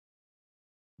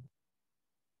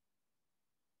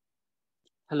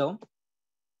Hello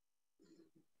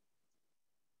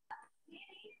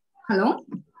hello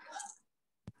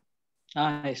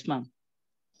yes ma'am.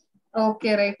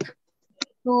 Okay right.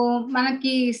 So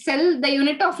మనకి cell the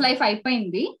unit of life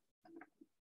అయిపోయింది.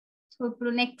 So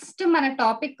ఇప్పుడు next మన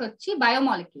topic వచ్చి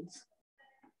బయోమాలిక్యూల్స్.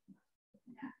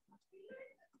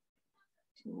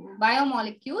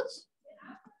 బయోమాలిక్యూల్స్.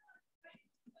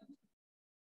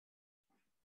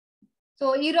 సో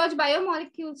ఈ రోజు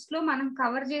బయోమాలిక్యూల్స్ లో మనం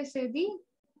కవర్ చేసేది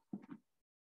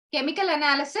chemical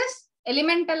analysis,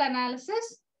 elemental analysis,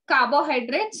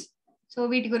 carbohydrates. So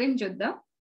వీటి గురించి చూద్దాం.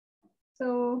 సో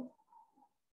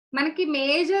మనకి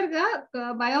మేజర్ గా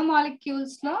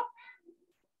బయోమాలిక్యూల్స్ లో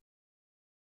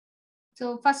సో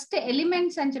ఫస్ట్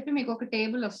ఎలిమెంట్స్ అని చెప్పి మీకు ఒక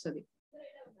టేబుల్ వస్తుంది.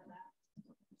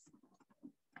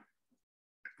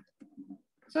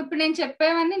 సో ఇప్పుడు నేను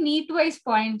చెప్పేవన్నీ neat wise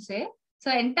పాయింట్సే. So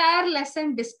entire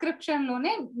lesson description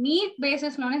లోనే నీట్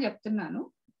బేసిస్ లోనే చెప్తున్నాను.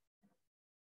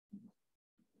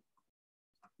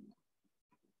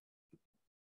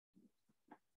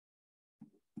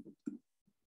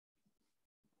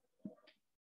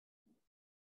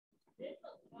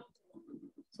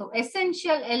 So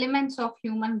essential elements of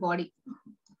human body.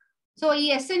 So ఈ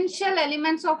essential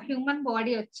elements of human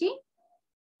body వచ్చి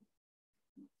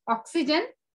oxygen,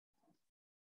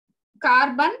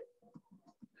 carbon,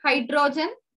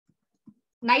 hydrogen,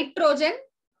 nitrogen,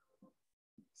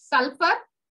 sulphur,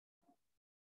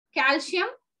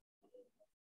 calcium,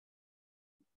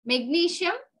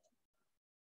 magnesium,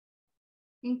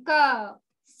 ఇంకా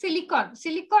సిలికాన్.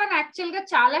 సిలికాన్ యాక్చువల్ గా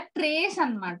చాలా ట్రేస్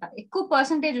అన్నమాట, ఎక్కువ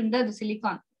పర్సంటేజ్ ఉండదు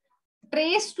సిలికాన్.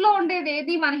 ట్రేస్ లో ఉండేది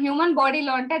ఏది మన హ్యూమన్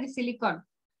బాడీలో అంటే అది సిలికాన్.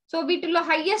 సో వీటిలో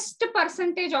హైయెస్ట్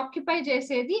పర్సంటేజ్ ఆక్యుపై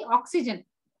చేసేది ఆక్సిజన్.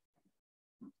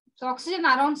 సో ఆక్సిజన్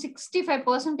అరౌండ్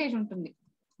 65% ఉంటుంది.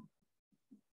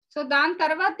 సో దాని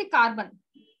తర్వాత కార్బన్.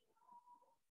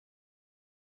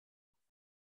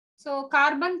 సో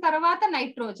కార్బన్ తర్వాత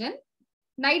నైట్రోజన్,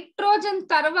 నైట్రోజన్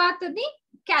తర్వాతది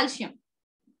కాల్షియం.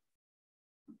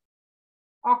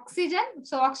 ఆక్సిజన్,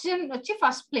 సో ఆక్సిజన్ వచ్చి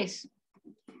first place,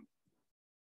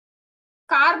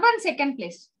 carbon second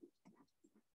place,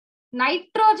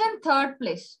 nitrogen third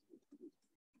place,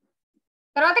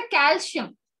 తర్వాత కాల్షియం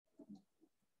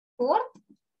ఫోర్త్,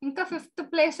 ఇంకా ఫిఫ్త్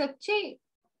ప్లేస్ వచ్చి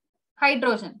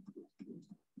హైడ్రోజన్.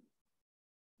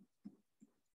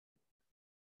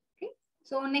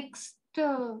 సో నెక్స్ట్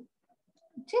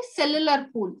వచ్చి సెల్యులర్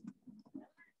పూల్.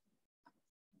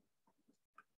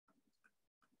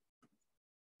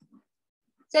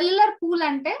 సెల్యులర్ పూల్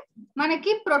అంటే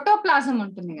మనకి ప్రోటోప్లాజం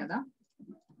ఉంటుంది కదా,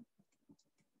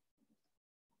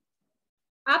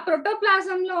 ఆ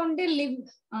ప్రోటోప్లాజం లో ఉండే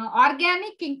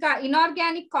ఆర్గానిక్ ఇంకా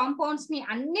ఇన్ఆర్గానిక్ కాంపౌండ్స్ ని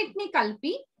అన్నిటినీ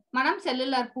కలిపి మనం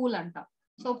సెల్యులర్ పూల్ అంటాం.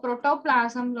 సో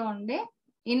ప్రోటోప్లాజం లో ఉండే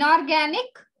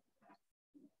ఇన్ఆర్గానిక్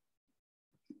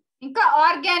ఇంకా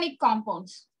ఆర్గానిక్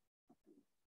కాంపౌండ్స్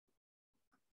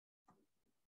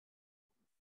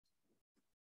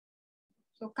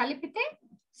సో కలిపితే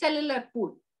సెల్యులర్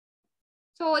పూల్.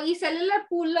 సో ఈ సెల్యులర్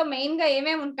పూల్ లో మెయిన్ గా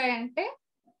ఏమేమి ఉంటాయంటే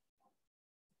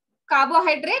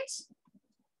carbohydrates,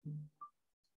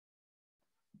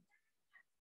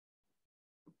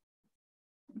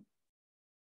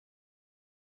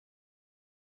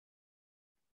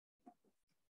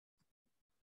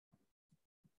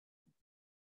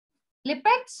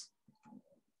 lipids,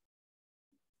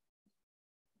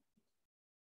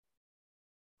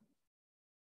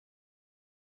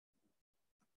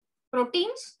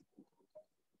 proteins,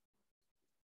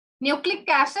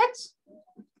 nucleic acids,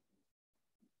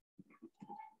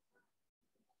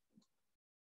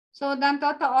 so దాని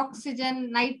తర్వాత oxygen,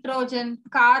 nitrogen,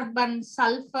 carbon,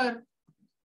 sulphur,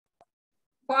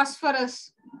 phosphorus,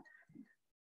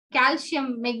 calcium,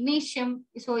 magnesium.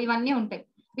 So ఇవన్నీ ఉంటాయి.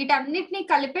 వీటన్నిటిని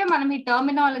కలిపే మనం ఈ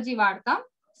టర్మినాలజీ వాడతాం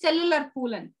సెల్యులర్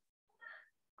పూల్ అని.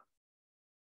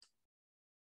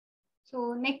 సో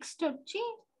నెక్స్ట్ వచ్చి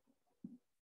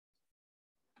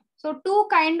so two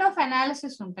kind of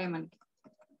analysis ఉంటాయి మనకి.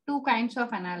 Two kinds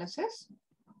of analysis.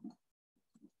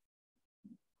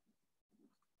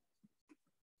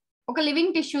 ఒక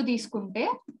లివింగ్ టిష్యూ తీసుకుంటే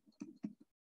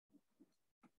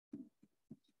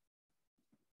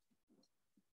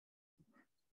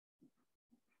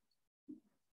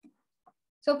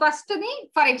so first the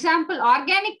for example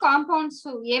organic compounds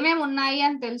ఏమేమి ఉన్నాయి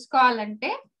అని తెలుసుకోవాలంటే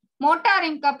మోటార్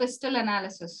ఇంకా పిస్టల్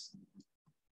అనాలిసిస్.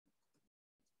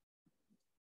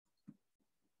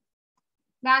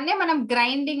 దాన్నే మనం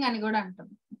గ్రైండింగ్ అని కూడా అంటాం.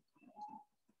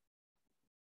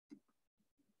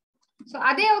 సో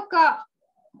అదే ఒక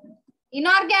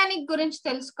ఇన్ఆర్గానిక్ గురించి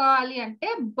తెలుసుకోవాలి అంటే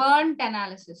బర్న్ట్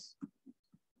అనాలిసిస్,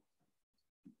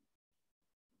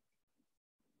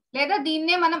 లేదా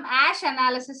దీన్నే మనం యాష్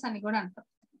అనాలిసిస్ అని కూడా అంటాం.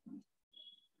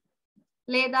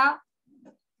 లేదా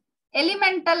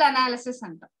ఎలిమెంటల్ అనాలిసిస్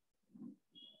అంటాం.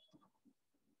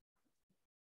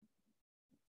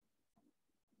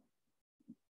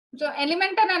 సో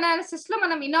ఎలిమెంటల్ అనాలిసిస్ లో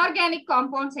మనం ఇనార్గానిక్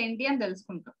కాంపౌండ్స్ ఏంటి అని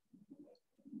తెలుసుకుంటాం.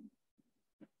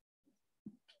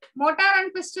 మోటార్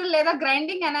అండ్ పిస్టల్ లేదా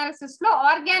గ్రైండింగ్ అనాలిసిస్ లో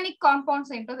ఆర్గానిక్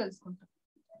కాంపౌండ్స్ ఏంటో తెలుసుకుంటాం.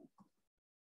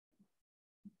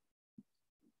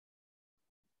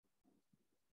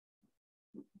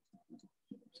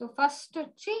 సో ఫస్ట్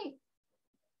వచ్చి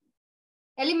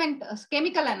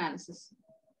కెమికల్ అనాలిసిస్.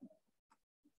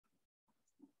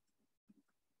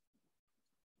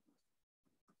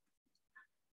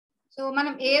 సో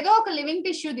మనం ఏదో ఒక లివింగ్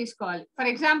టిష్యూ తీసుకోవాలి. For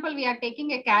example we are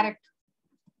taking a carrot.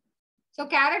 So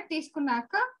carrot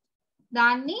తీసుకున్నాక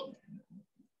దాన్ని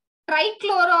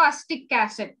ట్రైక్లోరోఅసిటిక్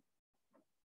యాసిడ్,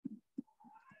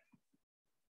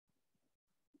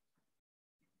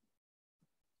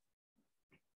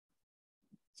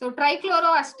 సో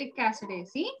ట్రైక్లోరోఅసిటిక్ యాసిడ్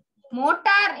వేసి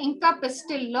మోటార్ ఇంకా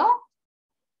పిస్టిల్ లో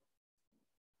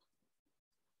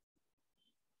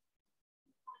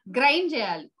గ్రైండ్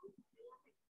చేయాలి.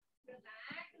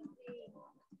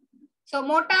 సో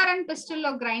మోటార్ అండ్ పిస్టిల్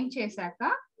లో గ్రైండ్ చేశాక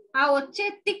ఆ వచ్చే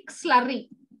థిక్ స్లర్రీ,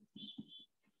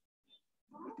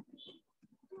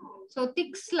 సో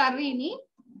థిక్ స్లర్రీని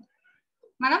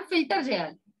మనం ఫిల్టర్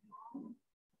చేయాలి.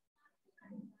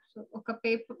 సో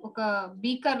ఒక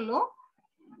బీకర్ లో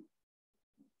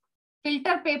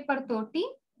ఫిల్టర్ పేపర్ తోటి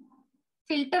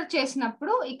ఫిల్టర్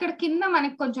చేసినప్పుడు ఇక్కడ కింద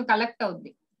మనకి కొంచెం కలెక్ట్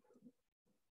అవుద్ది.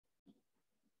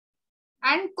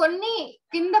 అండ్ కొన్ని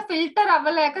కింద ఫిల్టర్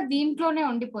అవ్వలేక దీంట్లోనే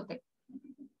ఉండిపోతాయి.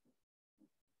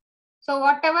 So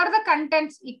what ever the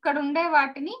contents ఇక్కడ ఉండే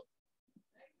వాటిని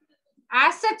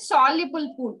యాసిడ్ సాల్యుబుల్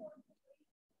పూల్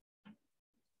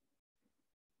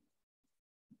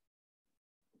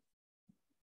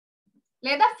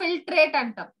లేదా ఫిల్ట్రేట్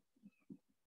అంటాం.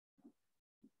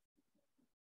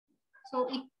 సో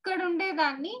ఇక్కడ ఉండే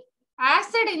దాన్ని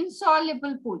యాసిడ్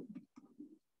ఇన్సాల్యుబుల్ పూల్,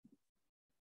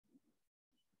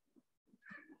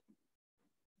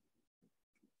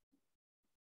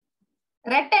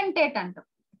 రెటెంటేట్ అంటాం.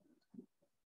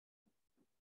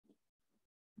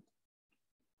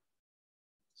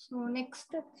 సో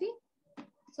నెక్స్ట్ వచ్చి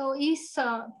సో ఈ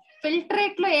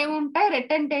ఫిల్ట్రేట్ లో ఏముంటాయి,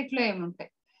 రెటెంటేట్ లో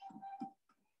ఏముంటాయి.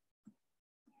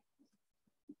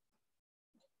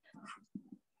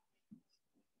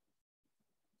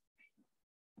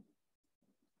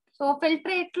 సో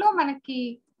ఫిల్ట్రేట్ లో మనకి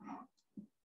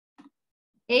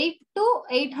 8 to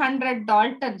 800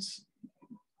 డాల్టన్స్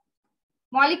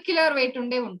మాలిక్యులర్ వెయిట్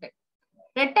ఉండే ఉంటాయి.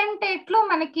 రెటెంటేట్ లో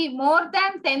మనకి మోర్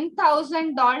దాన్ 10,000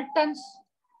 డాల్టన్స్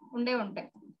ఉండే ఉంటాయి.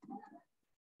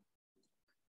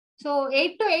 సో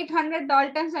 8 to 800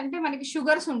 డాల్టన్స్ అంటే మనకి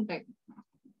షుగర్స్ ఉంటాయి.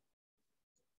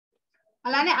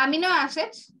 అలానే అమినో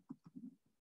యాసిడ్స్,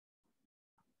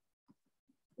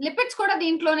 లిపిడ్స్ కూడా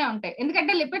దీంట్లోనే ఉంటాయి,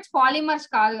 ఎందుకంటే లిపిడ్స్ పాలిమర్స్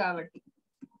కాదు కాబట్టి.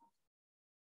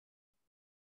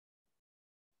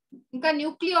 ఇంకా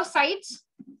న్యూక్లియోసైడ్స్,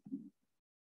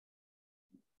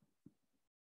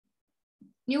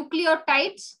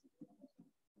 న్యూక్లియోటైడ్స్,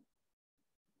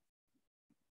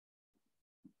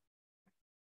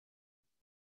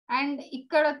 అండ్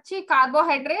ఇక్కడ వచ్చి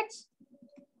కార్బోహైడ్రేట్స్,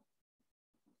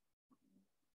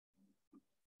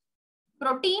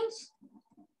 ప్రోటీన్స్,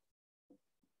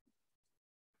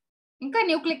 ఇంకా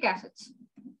న్యూక్లిక్ యాసిడ్స్.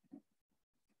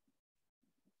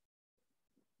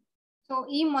 సో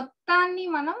ఈ మొత్తాన్ని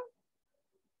మనం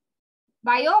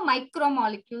బయో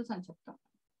మైక్రోమాలిక్యూల్స్ అని చెప్తాం.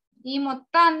 ఈ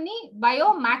మొత్తాన్ని బయో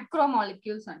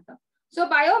మ్యాక్రోమాలిక్యూల్స్ అంటాం. సో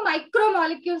బయో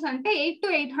మైక్రోమాలిక్యూల్స్ అంటే 8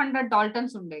 to 800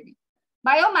 డాల్టన్స్ ఉండేది.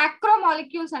 బయో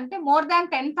మ్యాక్రోమాలిక్యూల్స్ అంటే more than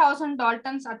 10,000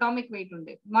 Dalton's atomic weight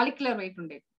ఉండేది, మాలిక్యులర్ వెయిట్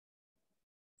ఉండేది.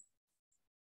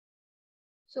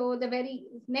 So the very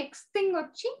next thing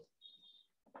వచ్చి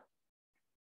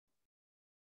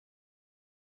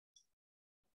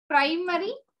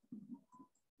ప్రైమరీ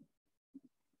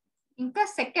ఇంకా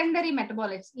సెకండరీ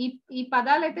మెటబాలైట్స్. ఈ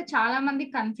పదాలు అయితే చాలా మంది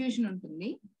కన్ఫ్యూజన్ ఉంటుంది.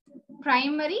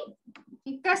 ప్రైమరీ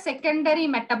ఇంకా secondary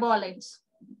metabolites.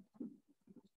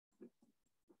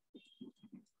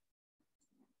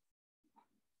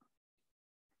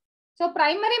 So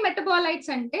primary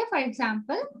metabolites అంటే for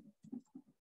example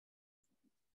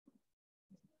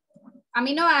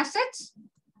amino acids,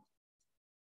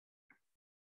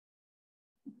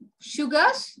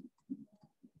 sugars,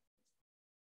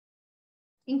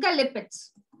 ఇంకా లిపిడ్స్.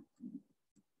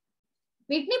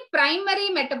 వీటిని ప్రైమరీ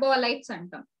మెటబాలైట్స్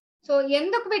అంటాం. సో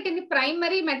ఎందుకు వీటిని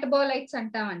ప్రైమరీ మెటబాలైట్స్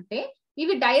అంటామంటే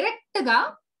ఇవి డైరెక్ట్ గా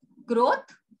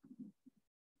గ్రోత్,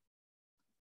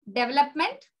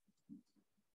 డెవలప్మెంట్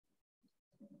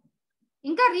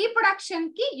ఇంకా రీప్రొడక్షన్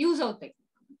కి యూజ్ అవుతాయి.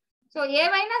 సో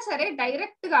ఏవైనా సరే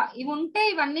డైరెక్ట్ గా ఇవి ఉంటే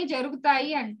ఇవన్నీ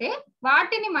జరుగుతాయి అంటే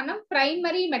వాటిని మనం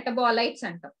ప్రైమరీ మెటబాలైట్స్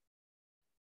అంటాం.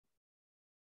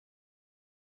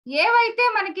 ఏవైతే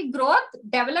మనకి గ్రోత్,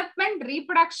 డెవలప్మెంట్,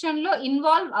 రీప్రొడక్షన్ లో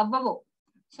involve అవ్వవో,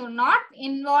 so not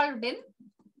involved in,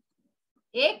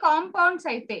 A compounds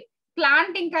అయితే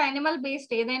ప్లాంట్ ఇంకా యానిమల్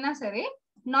బేస్డ్ ఏదైనా సరే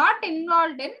not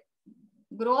involved in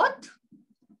growth,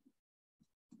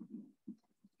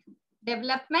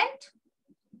 development,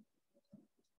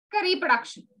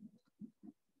 reproduction.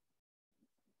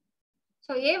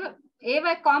 So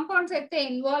ఏవై compounds అయితే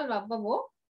ఇన్వాల్వ్ అవ్వవో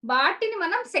వాటిని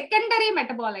మనం సెకండరీ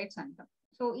మెటబాలైట్స్ అంటాం.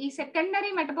 సో ఈ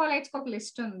సెకండరీ మెటబాలైట్స్ ఒక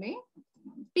లిస్ట్ ఉంది.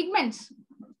 పిగ్మెంట్స్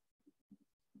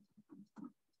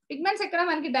ఎక్కడ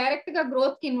మనకి డైరెక్ట్ గా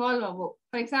గ్రోత్ కి ఇన్వాల్వ్ అవ్వవు.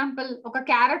 ఫర్ ఎగ్జాంపుల్ ఒక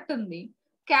క్యారెట్ ఉంది,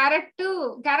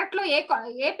 క్యారెట్ లో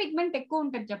ఏ పిగ్మెంట్ ఎక్కువ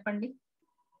ఉంటుంది చెప్పండి?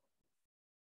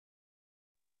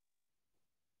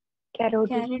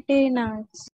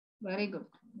 కెరోటినాయిడ్స్. Very good,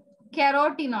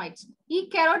 carotenoids. ఈ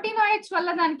కెరోటినాయిడ్స్ వల్ల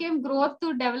దానికి ఏం గ్రోత్,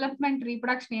 డెవలప్మెంట్,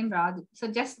 రీప్రొడక్షన్ ఏం రాదు. సో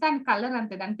జస్ట్ దాని కలర్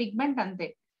అంతే, దాని పిగ్మెంట్ అంతే,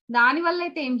 దాని వల్ల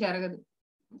అయితే ఏం జరగదు.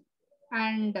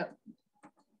 అండ్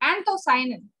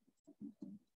యాంథోసైనిన్,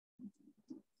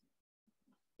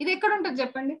 ఇది ఎక్కడ ఉంటుంది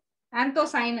చెప్పండి?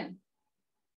 యాంథోసైనిన్.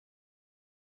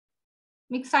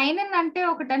 మీకు సైనిన్ అంటే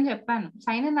ఒకటని చెప్పాను,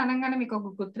 సైనిన్ అనగానే మీకు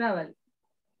ఒక గుర్తు రావాలి.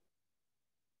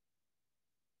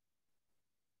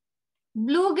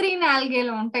 బ్లూ గ్రీన్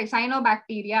ఆల్గేలో ఉంటాయి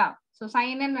సైనోబాక్టీరియా. సో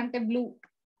సైనిన్ అంటే బ్లూ.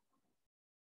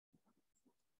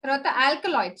 తర్వాత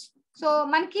ఆల్కలాయిడ్స్. సో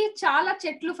మనకి చాలా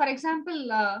చెట్లు, ఫర్ ఎగ్జాంపుల్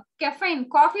కెఫైన్,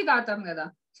 కాఫీ తాగుతాం కదా,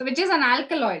 so which is an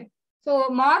alkaloid. So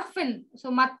morphine, so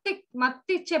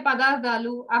మత్తి ఇచ్చే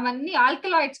పదార్థాలు అవన్నీ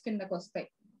ఆల్కలాయిడ్స్ కిందకి వస్తాయి.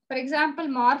 ఫర్ ఎగ్జాంపుల్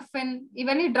మార్ఫిన్,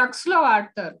 ఇవన్నీ డ్రగ్స్ లో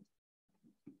వాడతారు.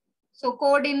 సో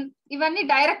కోడిన్, ఇవన్నీ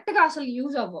డైరెక్ట్ గా అసలు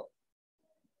యూజ్ అవ్వవు.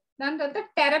 దాని తర్వాత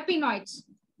టెరపినాయిడ్స్.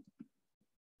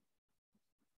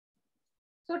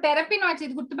 సో టెరపినాయిడ్స్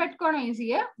ఇది గుర్తుపెట్టుకోవడం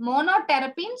ఈజీయే.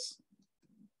 మోనోటెరపిన్స్,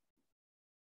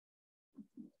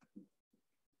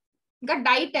 ఇంకా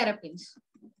డైటెరపిన్స్.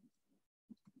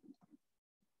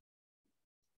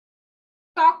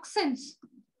 టాక్సిన్స్.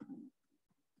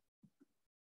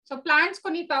 సో ప్లాంట్స్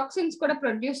కొన్ని టాక్సిన్స్ కూడా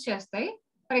ప్రొడ్యూస్ చేస్తాయి.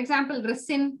 For example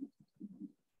ricin,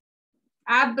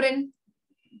 ఆబ్రిన్,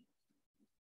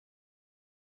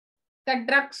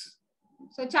 drugs.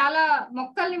 So చాలా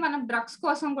మొక్కల్ని మనం డ్రగ్స్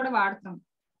కోసం కూడా వాడతాం.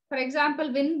 For example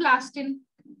win బ్లాస్టిన్.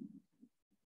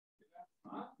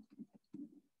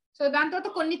 సో దాని తర్వాత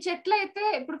కొన్ని చెట్లు అయితే,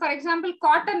 ఇప్పుడు ఫర్ ఎగ్జాంపుల్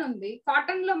కాటన్ ఉంది,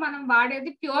 కాటన్ లో మనం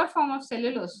వాడేది pure form of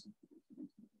cellulose.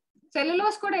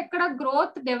 Cellulose కూడా ఎక్కడ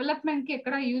గ్రోత్, డెవలప్మెంట్ కి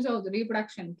ఎక్కడ యూజ్ అవుతుంది,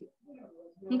 రీప్రొడక్షన్ కి.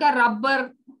 ఇంకా రబ్బర్,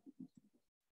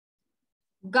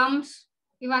 గమ్స్,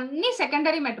 ఇవన్నీ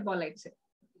secondary metabolites.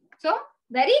 So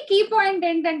very key point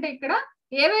ఏంటంటే ఇక్కడ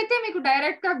ఏవైతే మీకు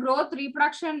డైరెక్ట్ గా గ్రోత్,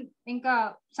 రీప్రొడక్షన్ ఇంకా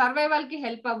సర్వైవల్ కి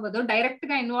హెల్ప్ అవ్వదో, డైరెక్ట్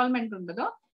గా ఇన్వాల్వ్మెంట్ ఉండదో,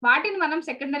 వాటిని మనం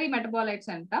సెకండరీ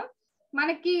మెటబాలైట్స్ అంటాం.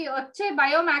 మనకి వచ్చే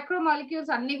బయోమాక్రో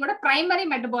మాలిక్యూల్స్ అన్ని కూడా ప్రైమరీ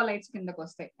మెటబాలైట్స్ కిందకి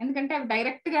వస్తాయి, ఎందుకంటే అవి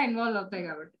డైరెక్ట్ గా ఇన్వాల్వ్ అవుతాయి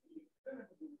కాబట్టి.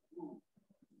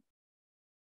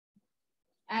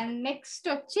 అండ్ నెక్స్ట్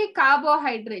వచ్చి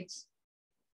carbohydrates.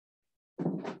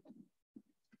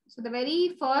 So the very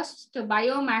first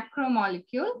బయోమాక్రో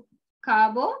molecule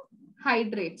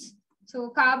carbohydrates. So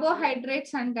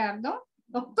carbohydrates అంటే అర్థం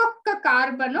ఒక్కొక్క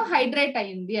కార్బన్ హైడ్రేట్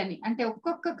అయింది అని, అంటే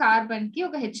ఒక్కొక్క కార్బన్ కి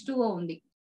ఒక H2O ఉంది,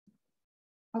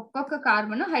 ఒక్కొక్క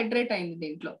కార్బన్ హైడ్రేట్ అయింది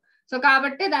దీంట్లో. సో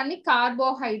కాబట్టి దాన్ని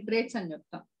కార్బోహైడ్రేట్స్ అని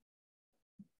చెప్తాం.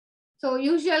 సో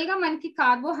యూజువల్ గా మనకి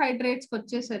కార్బోహైడ్రేట్స్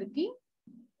వచ్చేసరికి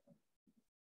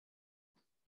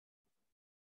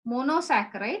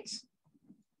మోనోసాకరైడ్స్,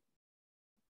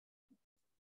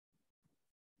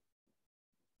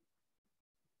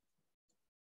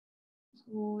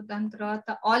 సో దాని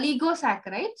తర్వాత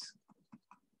ఆలిగోసాకరైడ్స్,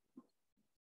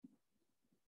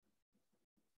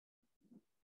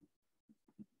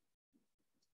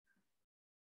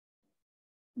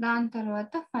 దాని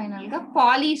తర్వాత ఫైనల్ గా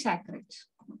పాలీసాకరైడ్స్.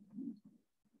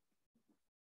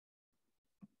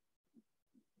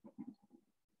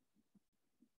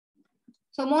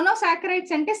 సో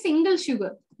మోనోసాకరైడ్స్ అంటే సింగిల్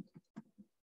షుగర్,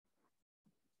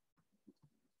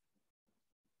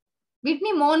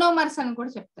 వీటిని మోనోమర్స్ అని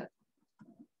కూడా చెప్తారు.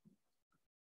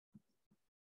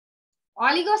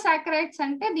 ఆలిగోసాకరైడ్స్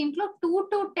అంటే దీంట్లో 2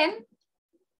 to 10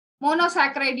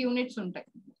 మోనోసాకరైడ్ యూనిట్స్ ఉంటాయి,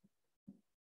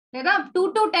 లేదా 2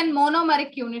 to 10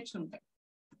 మోనోమరిక్ యూనిట్స్ ఉంటాయి.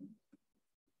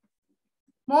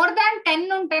 మోర్ దాన్ 10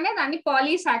 ఉంటేనే దాన్ని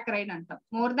పాలీసాకరైడ్ అంటాం.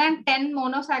 మోర్ దాన్ 10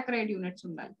 మోనోసాకరైడ్ యూనిట్స్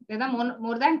ఉండాలి, లేదా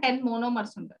మోర్ దాన్ 10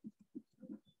 మోనోమర్స్ ఉండాలి.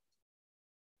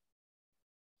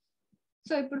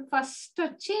 సో ఇప్పుడు ఫస్ట్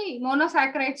వచ్చి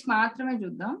మోనోసాకరైడ్స్ మాత్రమే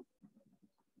చూద్దాం.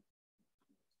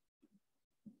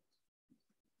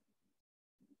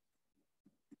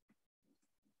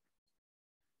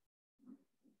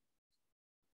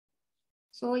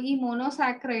 సో ఈ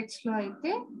మోనోసాక్రైడ్స్ లో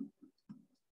అయితే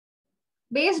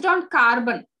బేస్డ్ ఆన్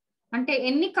కార్బన్, అంటే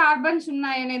ఎన్ని కార్బన్స్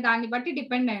ఉన్నాయనే దాన్ని బట్టి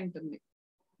డిపెండ్ అయి ఉంటుంది.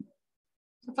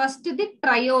 First the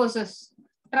ట్రయోసస్.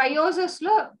 ట్రయోసస్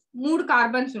లో 3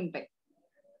 కార్బన్స్ ఉంటాయి,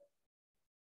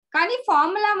 కానీ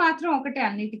ఫార్ములా మాత్రం ఒకటే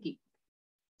అన్నిటికీ,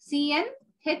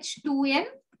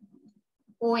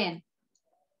 CnH2nOn.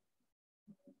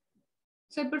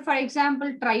 సో ఇప్పుడు ఫర్ ఎగ్జాంపుల్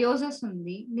ట్రయోసస్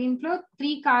ఉంది, దీంట్లో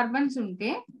 3 కార్బన్స్ ఉంటే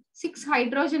 6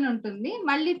 హైడ్రోజన్ ఉంటుంది,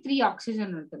 మళ్ళీ 3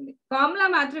 ఆక్సిజన్ ఉంటుంది. ఫార్ములా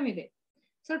మాత్రం ఇదే.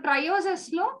 సో ట్రయోసస్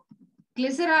లో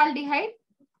గ్లిసరాల్డిహైడ్,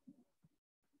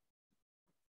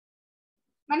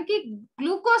 మనకి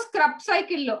గ్లూకోజ్ క్రబ్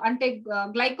సైకిల్ లో అంటే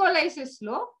గ్లైకోలైసిస్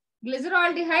లో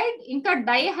గ్లిసరాల్డిహైడ్ ఇంకా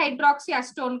డైహైడ్రాక్సీ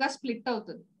అసిటోన్ గా స్ప్లిట్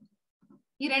అవుతుంది.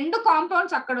 ఈ 2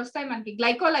 కాంపౌండ్స్ అక్కడ వస్తాయి, మనకి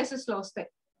గ్లైకోలైసిస్ లో వస్తాయి.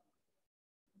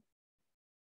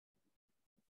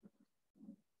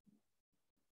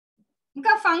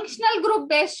 ఇంకా ఫంక్షనల్ గ్రూప్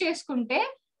బేస్ చేసుకుంటే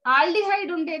ఆల్డిహైడ్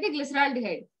ఉండేది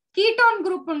గ్లిసరాల్డిహైడ్, కీటోన్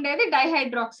గ్రూప్ ఉండేది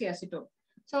డైహైడ్రాక్సీ అసిటోన్.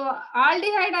 సో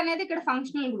ఆల్డిహైడ్ అనేది ఇక్కడ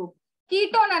ఫంక్షనల్ గ్రూప్,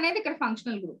 కీటోన్ అనేది ఇక్కడ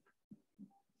ఫంక్షనల్ గ్రూప్.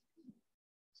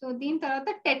 సో దీని తర్వాత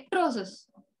టెట్రోసస్.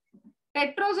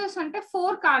 టెట్రోసస్ అంటే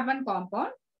 4 కార్బన్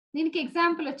కాంపౌండ్, దీనికి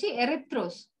ఎగ్జాంపుల్ వచ్చి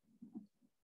ఎరిథ్రోస్.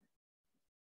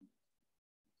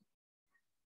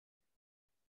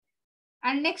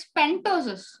 And next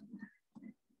పెంటోసస్.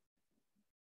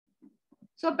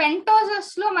 సో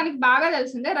పెంటోసస్ లో మనకి బాగా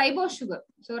తెలిసిందే ribose sugar.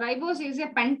 So ribose is a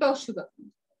pentose sugar.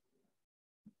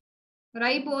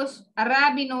 Ribose,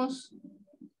 అరాబినోస్,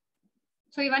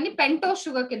 so ఇవన్నీ పెంటోస్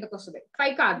షుగర్ కిందకు వస్తుంది,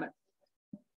 5 కార్బన్.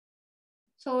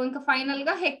 సో ఇంకా ఫైనల్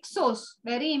గా hexoses,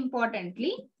 very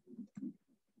importantly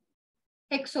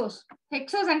hexoses.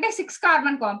 Hexoses అంటే 6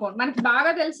 కార్బన్ కాంపౌండ్, మనకి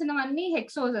బాగా తెలిసినవన్నీ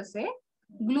హెక్సోసస్.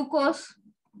 గ్లూకోజ్,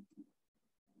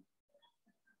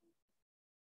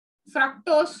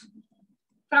 ఫ్రక్టోస్,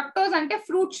 ఫ్రక్టోస్ అంటే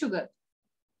ఫ్రూట్ షుగర్,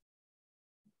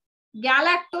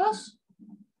 గ్యాలాక్టోస్,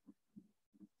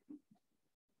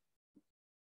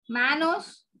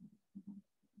 మానోస్.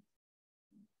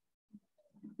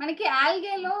 మనకి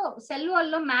ఆల్గేలో సెల్ వాల్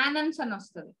లో మ్యానన్స్ అని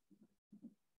వస్తుంది.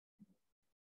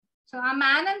 సో ఆ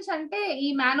మ్యానన్స్ అంటే ఈ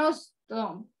మానోస్,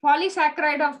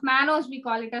 పాలీసాక్రైడ్ of మానోస్, we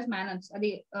call it as మానన్స్, అది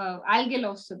ఆల్గేలో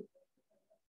వస్తుంది.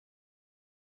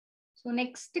 సో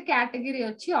నెక్స్ట్ కేటగిరీ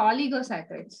వచ్చి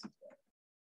ఆలిగోసాక్రైడ్స్.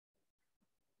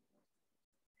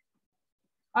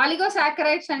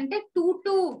 ఆలిగోసాక్రైడ్స్ అంటే 2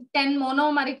 to 10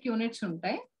 మోనోమరిక్ యూనిట్స్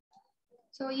ఉంటాయి.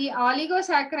 సో ఈ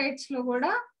ఆలిగోసాక్రైడ్స్ లో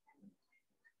కూడా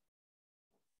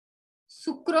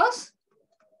సుక్రోస్.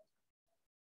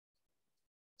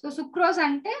 సో సుక్రోస్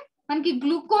అంటే మనకి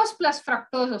గ్లూకోజ్ ప్లస్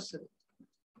ఫ్రక్టోజ్ వస్తుంది.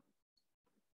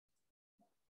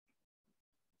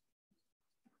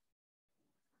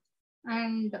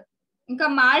 అండ్ ఇంకా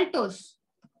మాల్టోస్.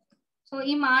 సో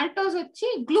ఈ మాల్టోస్ వచ్చి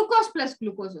గ్లూకోజ్ ప్లస్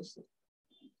గ్లూకోజ్ వస్తుంది.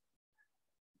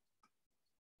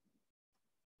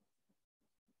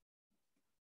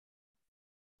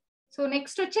 సో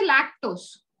నెక్స్ట్ వచ్చి లాక్టోస్.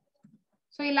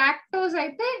 సో ఈ లాక్టోస్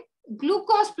అయితే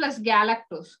గ్లూకోజ్ ప్లస్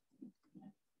గ్యాలక్టోస్.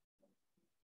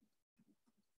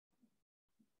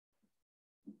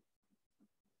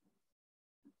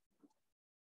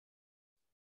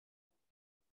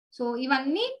 సో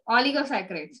ఇవన్నీ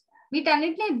ఆలిగోసాక్రైడ్స్.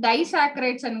 వీటన్నిటిని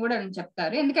డైసాక్రైడ్స్ అని కూడా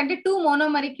చెప్తారు, ఎందుకంటే 2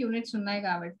 మోనోమరిక్ యూనిట్స్ ఉన్నాయి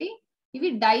కాబట్టి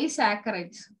ఇవి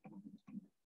డైసాక్రైడ్స్.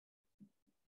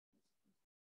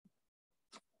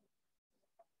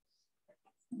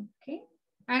 ఓకే,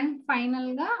 అండ్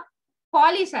ఫైనల్ గా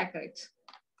పాలీసాక్రైడ్స్.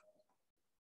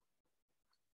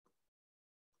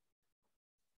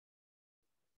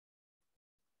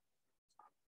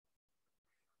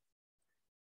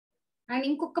 అండ్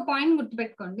ఇంకొక పాయింట్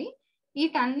గుర్తుపెట్టుకోండి,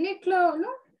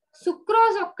 వీటన్నిటిలోనూ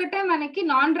సుక్రోజ్ ఒక్కటే మనకి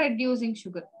నాన్ రెడ్యూసింగ్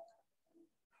షుగర్.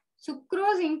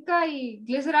 సుక్రోజ్ ఇంకా ఈ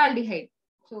గ్లిసరాల్డిహైడ్,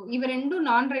 సో ఇవి 2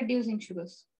 నాన్ రెడ్యూసింగ్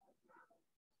షుగర్స్.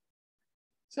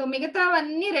 సో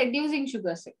మిగతావన్నీ రెడ్యూసింగ్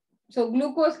షుగర్స్. సో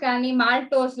గ్లూకోజ్ కానీ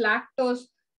మాల్టోస్, లాక్టోస్,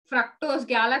 ఫ్రక్టోస్,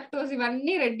 గ్యాలక్టోస్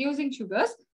ఇవన్నీ రెడ్యూసింగ్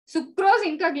షుగర్స్. సుక్రోజ్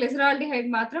ఇంకా గ్లిసరాల్డిహైడ్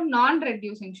మాత్రం నాన్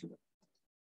రెడ్యూసింగ్ షుగర్.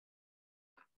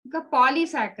 ఇంకా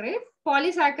పాలీసాక్రైడ్.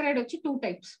 పాలీసాక్రైడ్ వచ్చి 2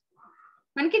 టైప్స్.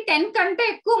 మనకి 10 కంటే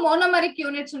ఎక్కువ మోనోమరిక్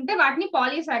యూనిట్స్ ఉంటే వాటిని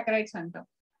పాలీసాక్రైడ్స్ అంటాం.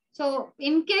 సో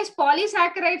ఇన్ కేస్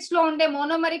పాలీసాక్రైడ్స్ లో ఉండే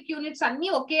మోనోమరిక్ యూనిట్స్ అన్ని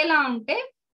ఒకేలా ఉంటే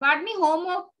వాటిని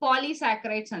హోమో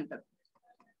పాలీసాక్రైడ్స్ అంటారు.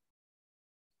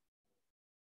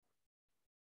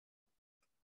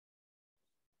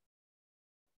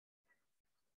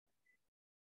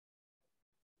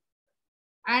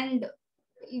 అండ్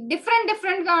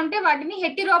డిఫరెంట్ గా ఉంటే వాటిని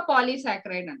హెటిరో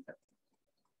పాలీసాక్రైడ్ అంటారు.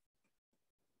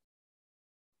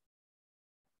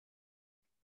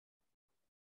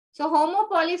 సో హోమో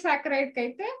పాలీసాక్రైడ్ కి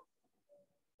అయితే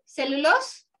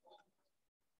సెల్యులోస్,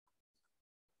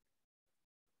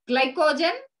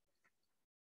 గ్లైకోజన్,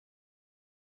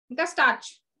 ఇంకా స్టార్చ్.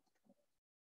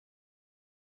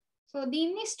 సో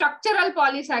దీన్ని స్ట్రక్చరల్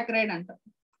పాలీసాకరైడ్ అంటాం.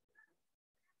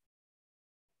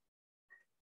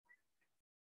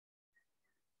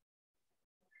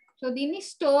 సో దీన్ని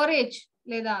స్టోరేజ్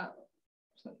లేదా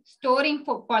స్టోరింగ్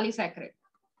పాలీసాకరైడ్.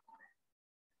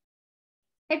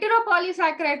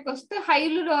 హెటెరోపాలీసాకరైడ్ వస్తే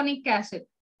హైలూరోనిక్ యాసిడ్,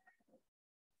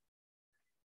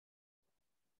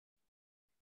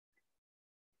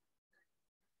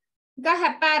 ఇంకా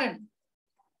హెపారిన్.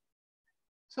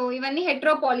 సో ఇవన్నీ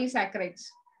హెటెరోపాలీసాకరైడ్స్.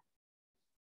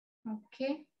 ఓకే,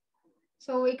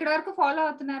 సో ఇక్కడ వరకు ఫాలో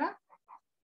అవుతున్నారా?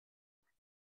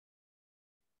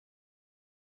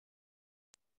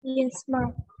 Yes, ma'am.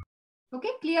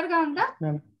 ఓకే, క్లియర్ గా ఉందా?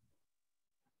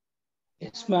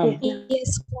 Yes, ma'am.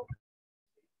 Yes, ma'am.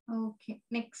 Okay,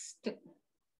 next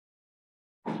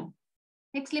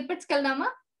lipids కి వెళ్దామా?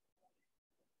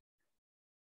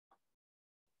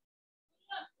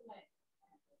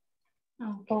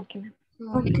 Okay.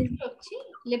 నెక్స్ట్ వచ్చి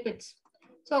లిపిడ్స్.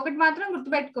 సో ఒకటి మాత్రం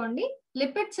గుర్తుపెట్టుకోండి,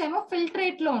 లిపిడ్స్ ఏమో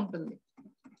ఫిల్ట్రేట్ లో ఉంటుంది.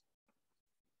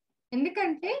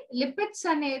 ఎందుకంటే లిపిడ్స్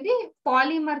అనేది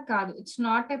పాలిమర్ కాదు, it's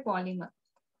not a polymer.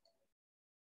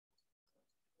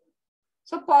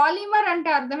 So polymer అంటే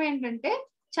అర్థం ఏంటంటే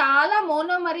చాలా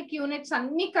మోనోమరిక్ యూనిట్స్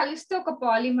అన్ని కలిస్తే ఒక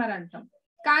పాలిమర్ అంటాం.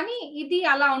 కానీ ఇది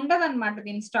అలా ఉండదు అనమాట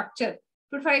దీని స్ట్రక్చర్.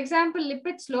 ఇప్పుడు ఫర్ ఎగ్జాంపుల్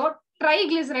లిపిడ్స్ లో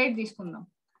ట్రైగ్లిజరైడ్ తీసుకుందాం.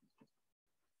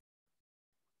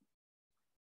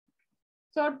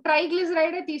 సో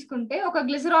ట్రైగ్లిజరైడ్ తీసుకుంటే ఒక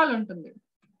గ్లిజరాల్ ఉంటుంది.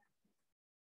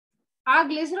 ఆ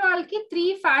గ్లిజరాల్ కి త్రీ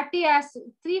ఫ్యాటీ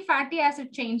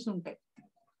యాసిడ్ చైన్స్ ఉంటాయి.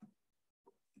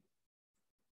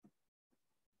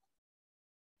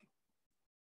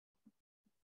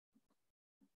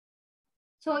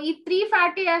 సో ఈ 3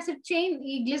 ఫ్యాటీ యాసిడ్ చైన్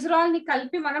ఈ గ్లిజరాల్ ని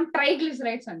కలిపి మనం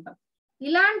ట్రైగ్లిజరైడ్స్ అంటాం.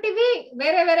 ఇలాంటివి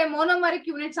వేరే వేరే మోనోమరిక్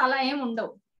యూనిట్స్ అలా ఏమి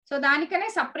ఉండవు. సో దానికనే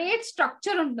సపరేట్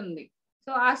స్ట్రక్చర్ ఉంటుంది.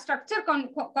 సో ఆ స్ట్రక్చర్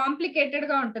కాంప్లికేటెడ్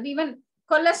గా ఉంటుంది. ఈవెన్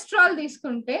కొలెస్ట్రాల్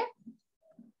తీసుకుంటే,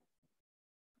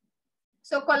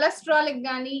 సో కొలెస్ట్రాల్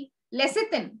కానీ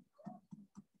లెసిథిన్,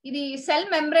 ఇది సెల్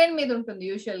మెంబ్రెయిన్ మీద ఉంటుంది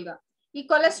యూజువల్ గా. ఈ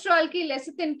కొలెస్ట్రాల్ కి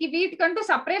లెసిథిన్ కి వీటికంటూ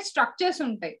సపరేట్ స్ట్రక్చర్స్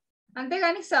ఉంటాయి.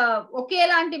 అంతేగాని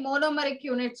ఒకేలాంటి మోనోమరిక్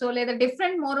యూనిట్స్ లేదా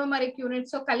డిఫరెంట్ మోనోమరిక్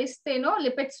యూనిట్స్ కలిస్తేనో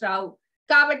లిపిడ్స్ రావు.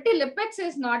 కాబట్టి lipids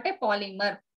is not a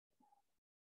polymer.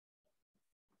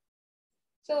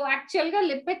 So actual గా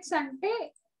లిపిడ్స్ అంటే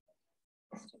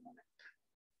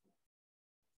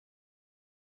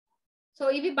సో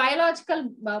ఇవి biological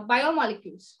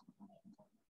biomolecules,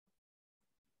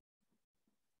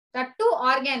 that to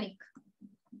organic.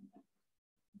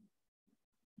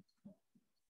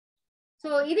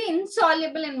 So ఇది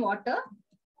ఇన్సాల్యుబుల్ ఇన్ వాటర్,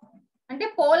 అంటే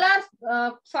పోలార్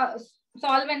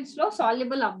సాల్వెంట్స్ లో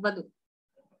సాల్యుబుల్ అవ్వదు.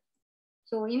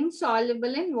 So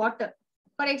insoluble in water.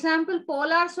 For example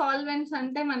polar solvents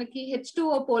అంటే మనకి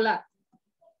H2O polar,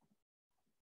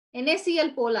 NaCl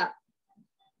polar.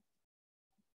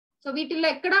 So వీటిల్లో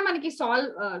ఎక్కడ మనకి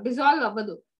డిజాల్వ్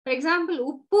అవ్వదు. ఫర్ ఎగ్జాంపుల్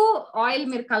ఉప్పు ఆయిల్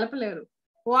మీరు కలపలేరు,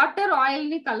 వాటర్ ఆయిల్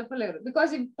ని కలపలేరు,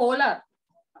 బికాస్ ఇది పోలార్.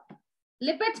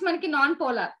 లిపిడ్స్ మనకి నాన్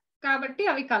పోలార్ కాబట్టి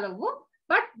అవి కలవు.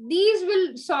 But these will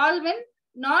solve in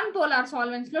non polar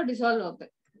solvents లో డిజాల్వ్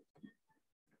అవుతాయి.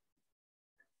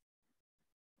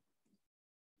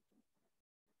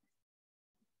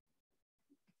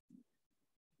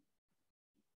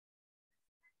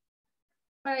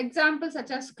 For example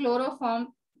such as chloroform,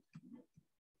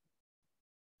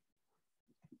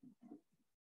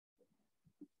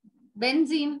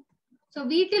 benzene. So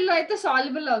వీటిల్లో అయితే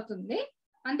సాల్యుబుల్ అవుతుంది,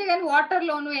 అంతేగాని వాటర్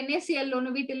లోను NaCl లోను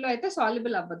వీటిల్లో అయితే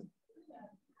సాల్యుబుల్ అవ్వదు.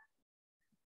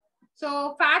 సో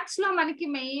ఫ్యాట్స్ లో మనకి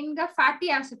మెయిన్ గా ఫ్యాటీ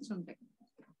యాసిడ్స్ ఉంటాయి.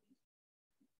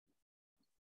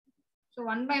 సో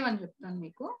 1 by 1 చెప్తాను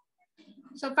మీకు.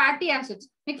 సో ఫ్యాటీ యాసిడ్స్,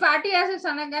 మీకు ఫ్యాటీ యాసిడ్స్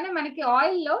అనగానే మనకి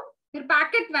ఆయిల్ లో మీరు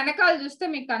ప్యాకెట్ వెనకాల చూస్తే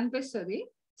మీకు కనిపిస్తుంది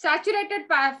సాచురేటెడ్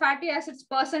ఫ్యాటీ యాసిడ్స్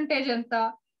పర్సంటేజ్ ఎంత,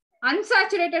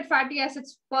 అన్సాచురేటెడ్ ఫ్యాటీ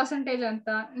యాసిడ్స్ పర్సంటేజ్ ఎంత,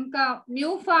 ఇంకా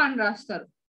మ్యూఫా అని రాస్తారు.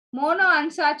 మోనో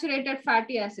అన్సాచురేటెడ్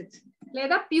ఫ్యాటీ యాసిడ్స్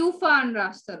లేదా ప్యూఫా అని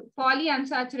రాస్తారు, poly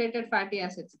unsaturated fatty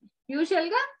acids. Usual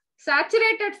గా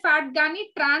సాచురేటెడ్ ఫ్యాట్ కానీ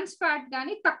ట్రాన్స్ ఫ్యాట్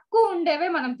కానీ తక్కువ ఉండేవే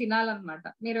మనం తినాలన్నమాట.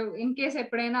 మీరు ఇన్ కేస్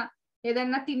ఎప్పుడైనా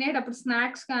ఏదైనా తినేటప్పుడు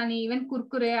స్నాక్స్ కానీ ఈవెన్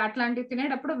కుర్కురే అట్లాంటివి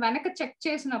తినేటప్పుడు వెనక చెక్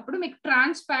చేసినప్పుడు మీకు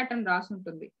ట్రాన్స్ ఫ్యాట్ అని రాసి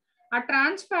ఉంటుంది. ఆ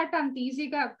ట్రాన్స్ ఫ్యాట్ అంత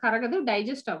ఈజీగా కరగదు,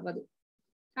 డైజెస్ట్ అవ్వదు.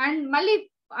 అండ్ మళ్ళీ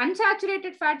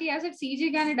అన్సాచురేటెడ్ ఫ్యాటీ యాసిడ్స్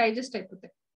ఈజీగానే డైజెస్ట్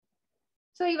అయిపోతాయి.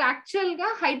 సో ఇవి యాక్చువల్ గా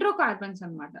హైడ్రోకార్బన్స్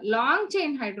అన్నమాట, లాంగ్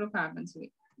చైన్ హైడ్రోకార్బన్స్ ఇవి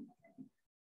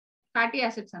ఫ్యాటీ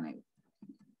యాసిడ్స్ అనేవి.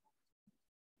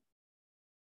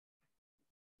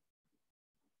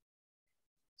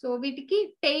 సో వీటికి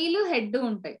టెయిల్ హెడ్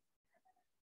ఉంటాయి.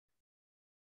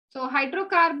 సో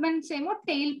హైడ్రోకార్బన్స్ ఏమో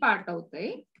టెయిల్ పార్ట్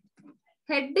అవుతాయి.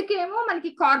 హెడ్ కి ఏమో మనకి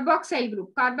కార్బాక్సైల్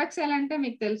గ్రూప్. కార్బాక్సైల్ అంటే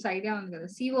మీకు తెలుసు, ఐడియా ఉంది కదా,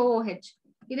 COOH.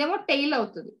 ఇదేమో టెయిల్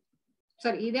అవుతుంది.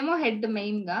 సారీ, ఇదేమో హెడ్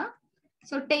మెయిన్ గా.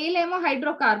 సో టెయిల్ ఏమో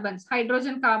హైడ్రోకార్బన్స్,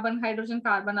 హైడ్రోజన్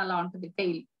కార్బన్ అలా ఉంటుంది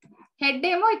టెయిల్. హెడ్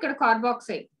ఏమో ఇక్కడ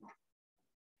కార్బాక్సైల్.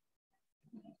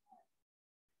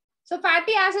 సో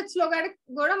ఫ్యాటీ యాసిడ్స్ లో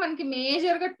కూడా మనకి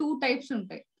మేజర్ గా 2 టైప్స్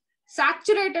ఉంటాయి.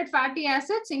 సాచురేటెడ్ ఫ్యాటీ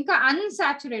యాసిడ్స్, ఇంకా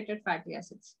unsaturated fatty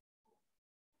acids.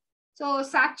 So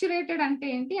saturated అంటే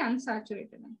ఏంటి,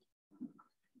 అన్సాచురేటెడ్ అంటే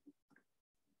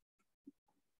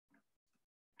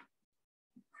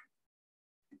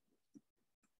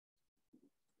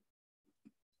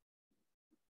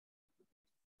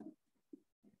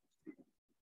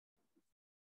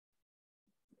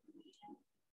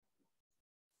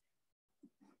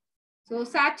సో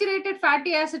సాచురేటెడ్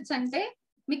ఫ్యాటీ యాసిడ్స్ అంటే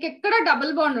మీకు ఎక్కడ డబుల్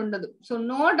బాండ్ ఉండదు. So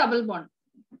no double bond.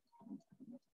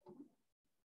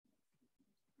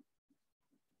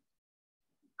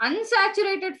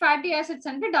 Unsaturated fatty acids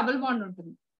అంటే డబుల్ బాండ్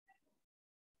ఉంటుంది.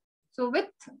 So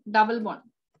with double bond.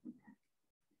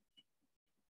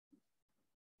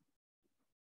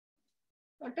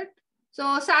 So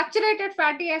saturated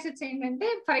fatty acids ఏంటంటే,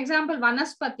 ఫర్ ఎగ్జాంపుల్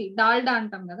వనస్పతి, డాల్డా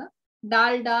అంటాం కదా,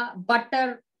 డాల్డా,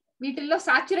 బటర్, వీటిల్లో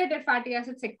సాచురేటెడ్ ఫ్యాటీ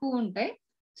యాసిడ్స్ ఎక్కువ ఉంటాయి.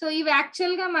 సో ఇవి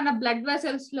యాక్చువల్ గా మన బ్లడ్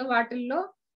వెసల్స్ లో వాటిల్లో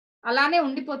అలానే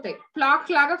ఉండిపోతాయి,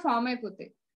 ప్లాక్ లాగా ఫామ్ అయిపోతాయి.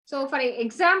 So for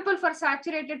example for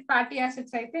saturated fatty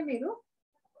acids అయితే మీరు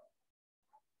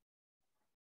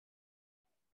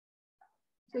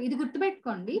సో ఇది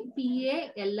గుర్తుపెట్టుకోండి,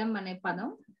 PALM అనే పదం,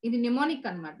 ఇది నిమోనిక్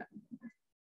అన్నమాట.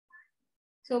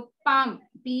 So palm,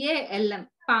 PALM,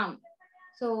 palm.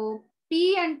 So P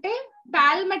అంటే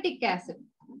పాల్మెటిక్ యాసిడ్.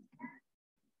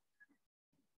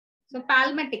 సో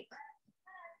పాల్మెటిక్.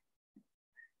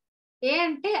 ఏ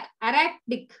అంటే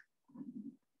అరాక్డిక్,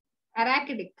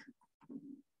 అరాకిడిక్.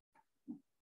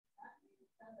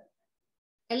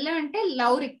 L అంటే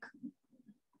లౌరిక్.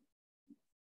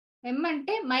 M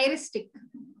అంటే మైరిస్టిక్.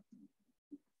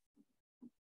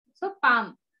 So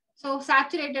palm. So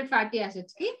saturated fatty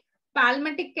acids కి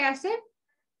పాల్మెటిక్ acid,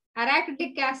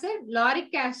 arachidic acid,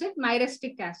 lauric acid,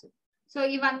 మైరిస్టిక్ acid. So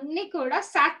ఇవన్నీ కూడా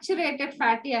సాచురేటెడ్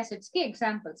ఫ్యాటీ యాసిడ్స్ కి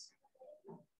ఎగ్జాంపుల్స్.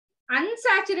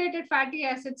 అన్సాచురేటెడ్ ఫ్యాటీ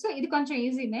యాసిడ్స్ ఇది కొంచెం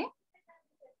ఈజీనే.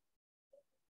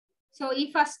 సో ఈ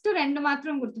ఫస్ట్ 2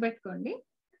 మాత్రం గుర్తుపెట్టుకోండి.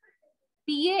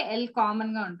 PAL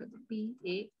కామన్ గా ఉంటుంది,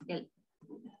 PAL.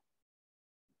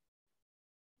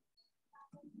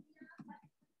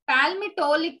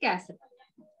 పాల్మిటోలిక్ యాసిడ్.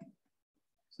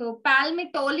 సో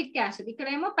పాల్మిటోలిక్ యాసిడ్,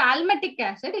 ఇక్కడేమో పాల్మెటిక్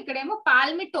యాసిడ్, ఇక్కడేమో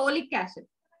పాల్మిటోలిక్ యాసిడ్.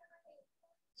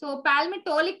 సో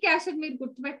పాల్మిటోలిక్ యాసిడ్ మీరు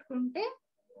గుర్తుపెట్టుకుంటే,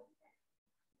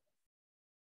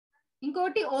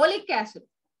 ఇంకోటి ఓలిక్ యాసిడ్,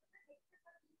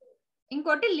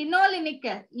 ఇంకోటి లినోలిక్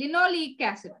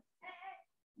యాసిడ్,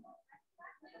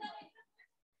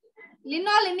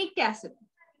 లినోలినిక్ యాసిడ్.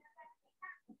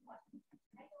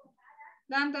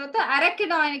 దాని తర్వాత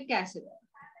అరాకిడానిక్ యాసిడ్,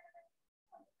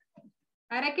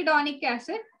 అరాకిడానిక్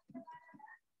యాసిడ్,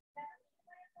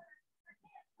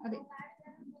 అదే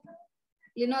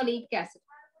లినోలిక్ యాసిడ్.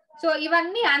 సో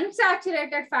ఇవన్నీ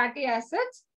unsaturated fatty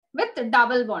acids with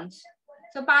double bonds.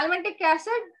 So పాల్మెటిక్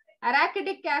acid,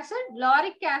 arachidic acid,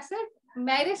 lauric acid,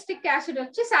 మైరిస్టిక్ acid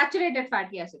వచ్చి సాచురేటెడ్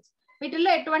ఫ్యాటీ యాసిడ్స్.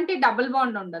 వీటిల్లో ఎటువంటి డబుల్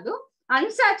బాండ్ ఉండదు.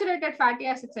 అన్సాచురేటెడ్ ఫ్యాటీ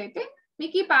యాసిడ్స్ అయితే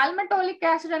మీకు ఈ పాల్మెటోలిక్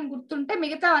యాసిడ్ అని గుర్తుంటే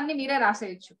మిగతా అన్ని మీరే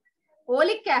రాసేయచ్చు.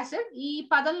 ఓలిక్ యాసిడ్ ఈ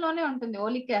పదంలోనే ఉంటుంది,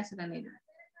 ఓలిక్ యాసిడ్ అనేది.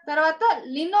 తర్వాత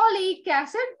linoleic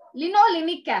acid,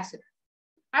 linolenic acid,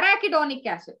 arachidonic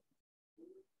acid.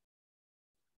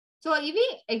 So ఇవి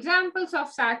ఎగ్జాంపుల్స్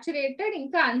ఆఫ్ సాచురేటెడ్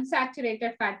ఇంకా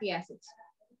అన్సాచురేటెడ్ ఫ్యాటీ యాసిడ్స్.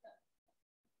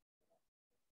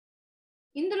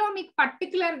 ఇందులో మీకు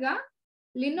పర్టికులర్ గా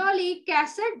లినోలిక్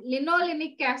యాసిడ్,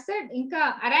 లినోలినిక్ యాసిడ్, ఇంకా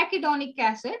అరాకిడోనిక్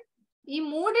యాసిడ్, ఈ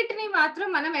మూడిటిని మాత్రం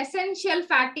మనం ఎసెన్షియల్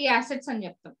ఫ్యాటీ యాసిడ్స్ అని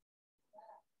చెప్తాం.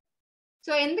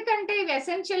 సో ఎందుకంటే ఇవి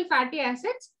ఎసెన్షియల్ ఫ్యాటీ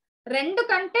యాసిడ్స్, 2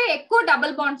 కంటే ఎక్కువ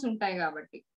డబుల్ బాండ్స్ ఉంటాయి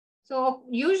కాబట్టి. సో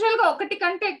యూజువల్ గా 1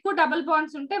 కంటే ఎక్కువ డబుల్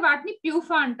బాండ్స్ ఉంటే వాటిని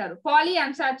ప్యూఫా అంటారు, పాలీ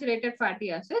అన్సాచురేటెడ్ ఫ్యాటీ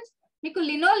యాసిడ్స్. మీకు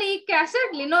లినోలిక్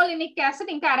యాసిడ్, లినోలినిక్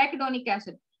యాసిడ్, ఇంకా అరాకిడోనిక్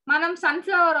యాసిడ్ మనం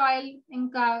సన్ఫ్లవర్ ఆయిల్,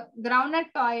 ఇంకా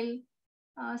గ్రౌండ్నట్ ఆయిల్,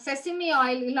 సెసిమి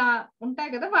ఆయిల్ ఇలా ఉంటాయి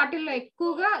కదా, వాటిల్లో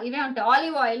ఎక్కువగా ఇవే ఉంటాయి.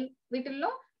 ఆలివ్ ఆయిల్,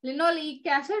 వీటిల్లో linoleic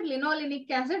acid,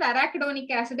 linolenic acid,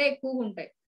 arachidonic acid ఎక్కువగా ఉంటాయి.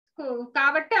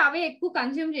 కాబట్టి అవే ఎక్కువ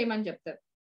కన్స్యూమ్ చేయమని చెప్తారు.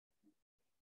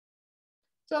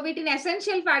 సో వీటిని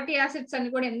ఎసెన్షియల్ ఫ్యాటీ యాసిడ్స్ అని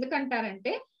కూడా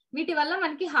ఎందుకంటారంటే వీటి వల్ల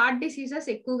మనకి హార్ట్ డిసీజెస్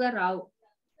ఎక్కువగా రావు.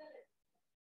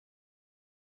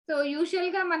 సో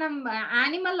యూజువల్ గా మనం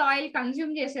యానిమల్ ఆయిల్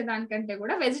కన్స్యూమ్ చేసే దానికంటే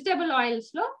కూడా వెజిటబుల్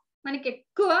ఆయిల్స్ లో మనకి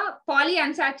ఎక్కువ పాలీ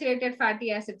అన్సాచురేటెడ్ ఫ్యాటీ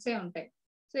యాసిడ్సే ఉంటాయి.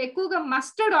 సో ఎక్కువగా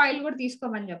మస్టర్డ్ ఆయిల్ కూడా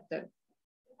తీసుకోమని చెప్తారు.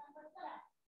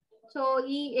 సో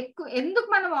ఎందుకు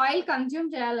మనం ఆయిల్ కన్జ్యూమ్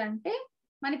చేయాలంటే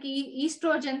మనకి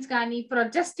ఈస్ట్రోజన్స్ కానీ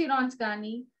ప్రొజెస్టిరాన్స్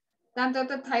కానీ దాని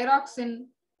తర్వాత థైరాక్సిన్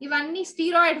ఇవన్నీ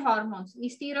స్టీరాయిడ్ హార్మోన్స్. ఈ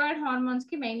స్టీరాయిడ్ హార్మోన్స్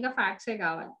కి మెయిన్ గా ఫ్యాట్సే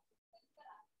కావాలి.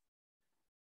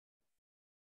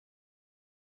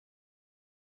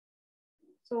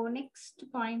 సో నెక్స్ట్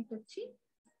పాయింట్ వచ్చి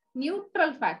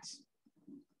న్యూట్రల్ ఫ్యాట్స్.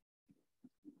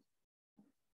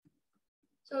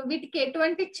 సో వీటికి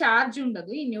ఎటువంటి ఛార్జ్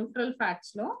ఉండదు ఈ న్యూట్రల్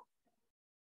ఫ్యాట్స్ లో.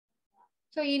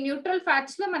 సో ఈ న్యూట్రల్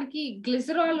ఫ్యాట్స్ లో మనకి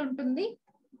గ్లిసరాల్ ఉంటుంది,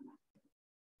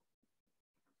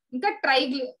 ఇంకా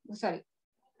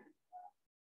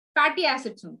ఫ్యాటీ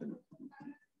యాసిడ్స్ ఉంటుంది.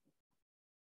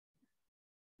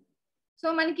 సో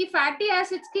మనకి ఫ్యాటీ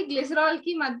యాసిడ్స్ కి గ్లిసరాల్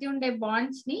కి మధ్య ఉండే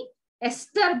బాండ్స్ ని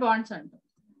ఎస్టర్ బాండ్స్ అంటాం.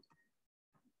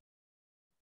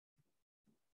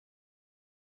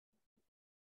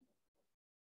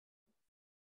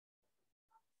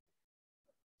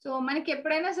 సో మనకి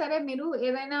ఎప్పుడైనా సరే మీరు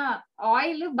ఏదైనా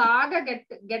ఆయిల్ బాగా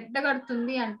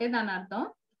గడ్డగడుతుంది అంటే దాని అర్థం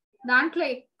దాంట్లో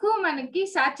ఎక్కువ మనకి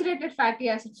సాచురేటెడ్ ఫ్యాటీ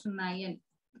యాసిడ్స్ ఉన్నాయి అని.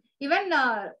 ఈవెన్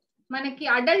మనకి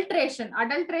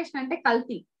అడల్ట్రేషన్ అంటే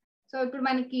కల్తీ. సో ఇప్పుడు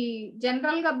మనకి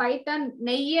జనరల్ గా బయట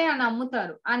నెయ్యి అని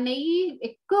అమ్ముతారు, ఆ నెయ్యి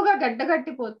ఎక్కువగా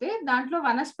గడ్డగట్టిపోతే దాంట్లో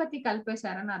వనస్పతి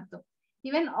కలిపేశారని అర్థం.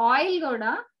 ఈవెన్ ఆయిల్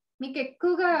కూడా మీకు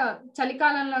ఎక్కువగా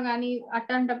చలికాలంలో కానీ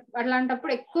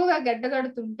అట్లాంటప్పుడు ఎక్కువగా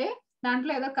గడ్డగడుతుంటే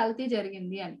దాంట్లో ఏదో కల్తీ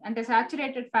జరిగింది అని, అంటే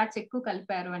సాచురేటెడ్ ఫ్యాట్స్ ఎక్కువ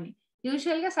కలిపారు అని.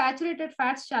 యూజువల్ గా సాచురేటెడ్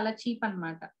ఫ్యాట్స్ చాలా చీప్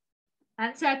అన్నమాట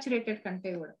అన్సాచురేటెడ్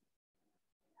కంటే కూడా.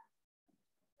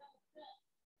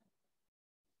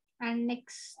 అండ్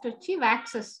నెక్స్ట్ వచ్చి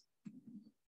waxes.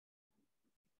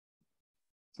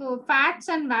 So fats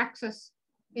and waxes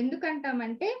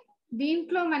ఎందుకంటామంటే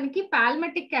దీంట్లో మనకి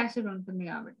పాల్మెటిక్ యాసిడ్ ఉంటుంది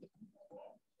కాబట్టి.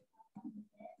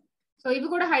 సో ఇవి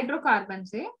కూడా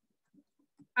హైడ్రోకార్బన్సే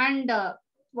అండ్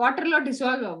వాటర్ లో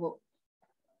డిసాల్వ్ అవ్వవు.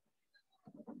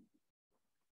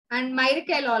 And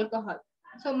మైరికైల్ alcohol.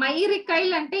 సో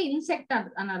మైరికైల్ అంటే ఇన్సెక్ట్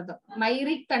అని అర్థం,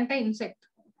 మైరిక్ అంటే ఇన్సెక్ట్.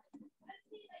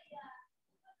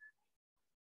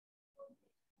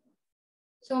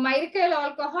 సో మైరికైల్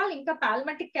ఆల్కహాల్ ఇంకా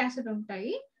పాల్మెటిక్ యాసిడ్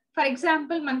ఉంటాయి. ఫర్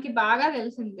ఎగ్జాంపుల్ మనకి బాగా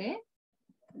తెలిసిందే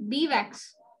బీవాక్స్.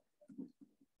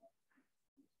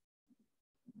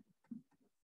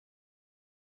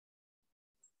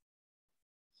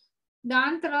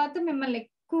 దాని తర్వాత మిమ్మల్ని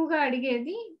ఎక్కువగా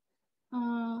అడిగేది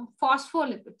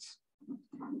ఫాస్ఫోలిపిడ్స్.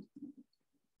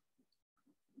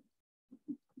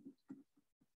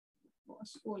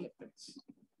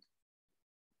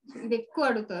 ఇది ఎక్కువ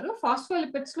అడుగుతారు.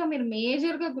 ఫాస్ఫోలిపిడ్స్ లో మీరు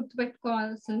మేజర్ గా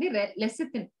గుర్తుపెట్టుకోవాల్సింది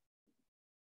లెసిథిన్.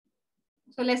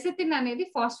 సో లెసిథిన్ అనేది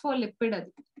ఫాస్ఫోలిపిడ్,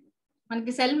 అది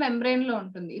మనకి సెల్ మెంబ్రెయిన్ లో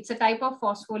ఉంటుంది. It's a type of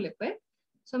phospholipid.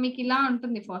 So మీకు ఇలా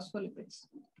ఉంటుంది ఫాస్ఫోలిపిడ్స్.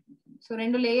 సో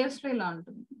 2 లేయర్స్ లో ఇలా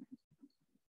ఉంటుంది.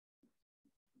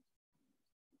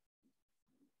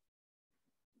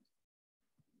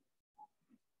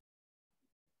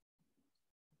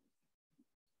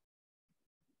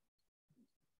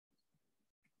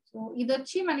 సో ఇది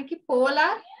వచ్చి మనకి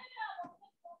పోలార్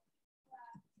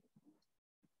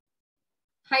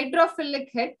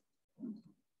హైడ్రోఫిలిక్ హెడ్.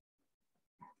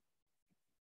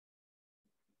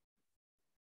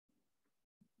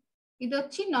 ఇది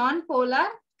వచ్చి non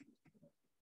polar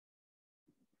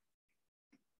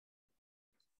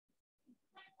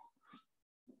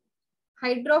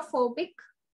hydrophobic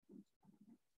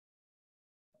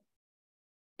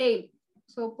tail.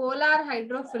 So polar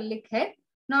hydrophilic head,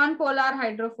 non polar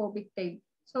hydrophobic tail.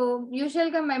 So usual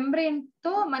గా మెంబ్రెయిన్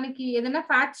తో మనకి ఏదైనా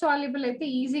ఫ్యాట్ సాల్యుబుల్ అయితే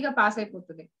ఈజీగా పాస్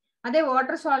అయిపోతుంది, అదే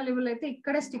వాటర్ సాల్యుబుల్ అయితే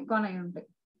ఇక్కడే స్టిక్ ఆన్ అయి ఉంటాయి.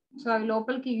 సో అవి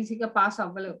లోపలికి ఈజీగా పాస్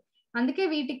అవ్వలేవు. అందుకే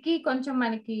వీటికి కొంచెం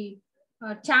మనకి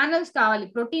ఛానల్స్ కావాలి,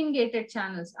 ప్రోటీన్ గేటెడ్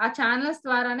ఛానల్స్. ఆ ఛానల్స్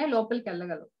ద్వారానే లోపలికి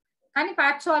వెళ్ళగలవు. కానీ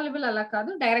ఫ్యాట్ సాల్యుబుల్ అలా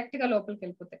కాదు, డైరెక్ట్ గా లోపలికి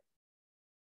వెళ్ళిపోతాయి.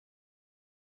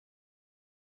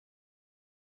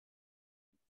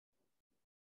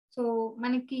 సో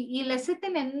మనకి ఈ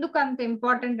లెసిథిన్ ఎందుకు అంత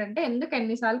ఇంపార్టెంట్ అంటే, ఎందుకు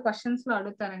ఎన్నిసార్లు క్వశ్చన్స్ లో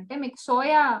అడుగుతారంటే, మీకు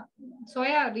సోయా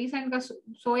రీసెంట్ గా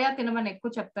సోయా తినమని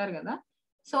ఎక్కువ చెప్తారు కదా.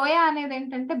 సోయా అనేది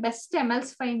ఏంటంటే బెస్ట్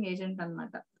ఎమల్సిఫైయింగ్ ఏజెంట్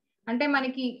అన్నమాట. అంటే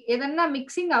మనకి ఏదన్నా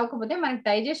మిక్సింగ్ అవ్వకపోతే, మనకి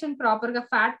డైజెషన్ ప్రాపర్ గా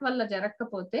ఫ్యాట్ వల్ల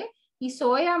జరగకపోతే ఈ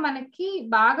సోయా మనకి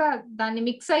బాగా దాన్ని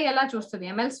మిక్స్ అయ్యేలా చూస్తుంది,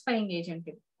 ఎమల్సిఫైయింగ్ ఏజెంట్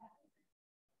ఇది.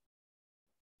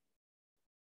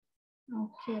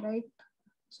 Okay right.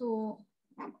 So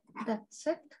that's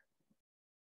it.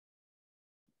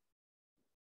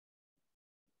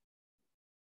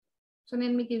 So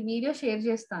నేను మీకు ఈ వీడియో షేర్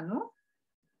చేస్తాను.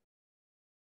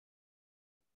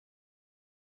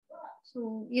 సో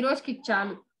ఈ రోజుకి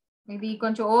చాలు. ఇది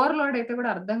కొంచెం ఓవర్లోడ్ అయితే కూడా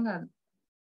అర్థం కాదు.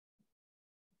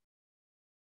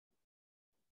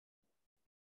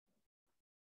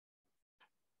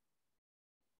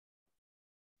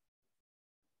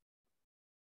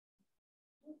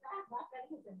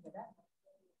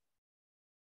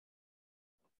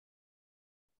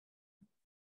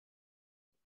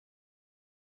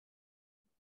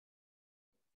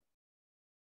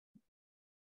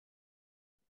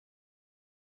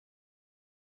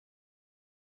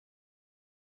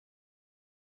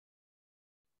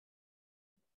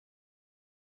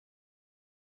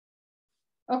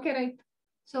 Okay right.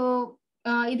 సో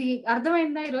ఇది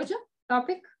అర్థమైందా ఈరోజు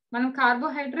టాపిక్? మనం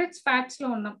కార్బోహైడ్రేట్స్, ఫ్యాట్స్ లో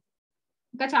ఉన్నాం.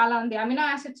 ఇంకా చాలా ఉంది, అమినో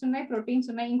యాసిడ్స్ ఉన్నాయి, ప్రోటీన్స్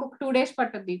ఉన్నాయి. ఇంకొక 2 days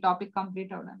పట్టుద్ది ఈ టాపిక్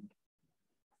కంప్లీట్ అవడానికి.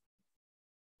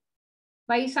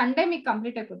 బై సండే మీకు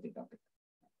కంప్లీట్ అయిపోద్ది టాపిక్.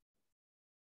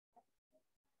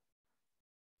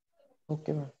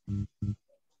 ఓకే మ్యామ్,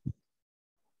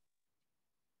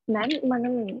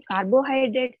 మనం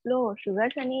కార్బోహైడ్రేట్స్ లో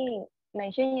షుగర్స్ అని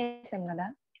మెన్షన్ చేస్తాం కదా,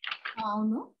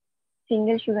 అవును.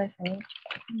 సింగిల్ షుగర్స్ అని.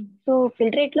 సో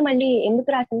ఫిల్టరేట్ లో మళ్ళీ ఎందుకు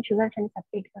రాసాం షుగర్స్ అని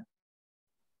సపరేట్ గా?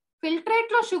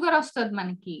 ఫిల్టరేట్ లో షుగర్ వస్తుంది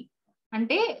మనకి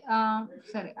అంటే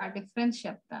సరే ఆ డిఫరెన్స్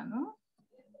చెప్తాను.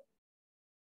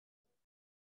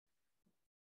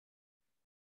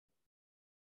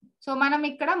 సో మనం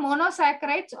ఇక్కడ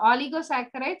మోనోసాకరైడ్స్,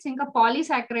 ఆలిగోసాకరైడ్స్, ఇంకా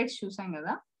పాలీసాకరైడ్స్ చూసాం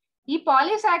కదా. ఈ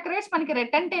పాలీసాకరైడ్స్ మనకి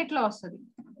రెటెంటేట్ లో వస్తుంది.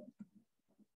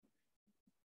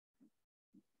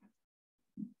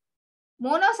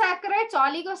 మోనోసాకరైడ్స్,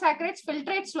 ఆలిగోసాకరైడ్స్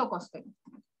ఫిల్టరేట్స్ లోకి వస్తాయి.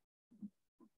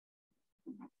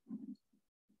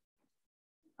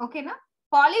 ఓకేనా?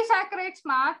 పాలీసాకరైడ్స్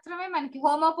మాత్రమే మనకి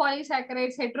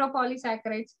హోమోపాలీసాకరైడ్స్,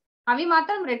 హెట్రోపాలీసాకరైడ్స్ అవి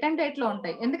మాత్రం రెటెంటేట్ లో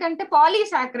ఉంటాయి. ఎందుకంటే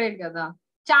పాలీసాకరైడ్ కదా,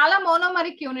 చాలా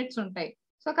మోనోమరిక్ యూనిట్స్ ఉంటాయి.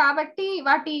 సో కాబట్టి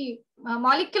వాటి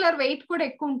మాలిక్యులర్ వెయిట్ కూడా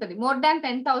ఎక్కువ ఉంటుంది, మోర్ దాన్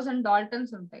 10,000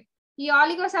 డాల్టన్స్ ఉంటాయి. ఈ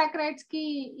ఆలిగోసాకరైడ్స్ కి,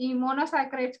 ఈ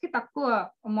మోనోసాకరైడ్స్ కి తక్కువ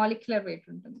మాలిక్యులర్ వెయిట్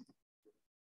ఉంటుంది.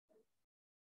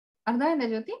 అర్థమైందా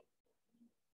జ్యోతి?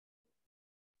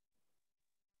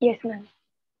 Yes ma'am.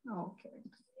 Okay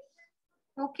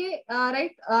okay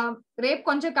right. రేపు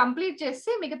కొంచెం కంప్లీట్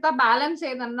చేసి మిగతా బ్యాలెన్స్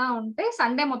ఏదన్నా ఉంటే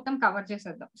సండే మొత్తం కవర్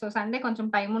చేసేద్దాం. సో సండే కొంచెం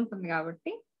టైం ఉంటుంది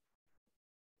కాబట్టి.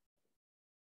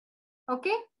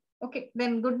 Okay okay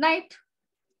then good night.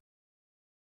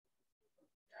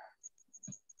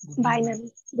 Bye ma'am.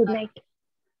 Good night.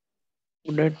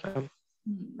 Good night ma'am.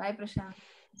 Bye Prashanth.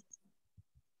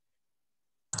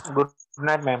 Good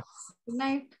night ma'am. Good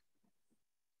night.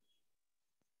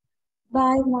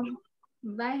 Bye ma'am.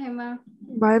 Bye Hema.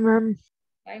 Bye ma'am.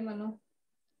 Bye మను.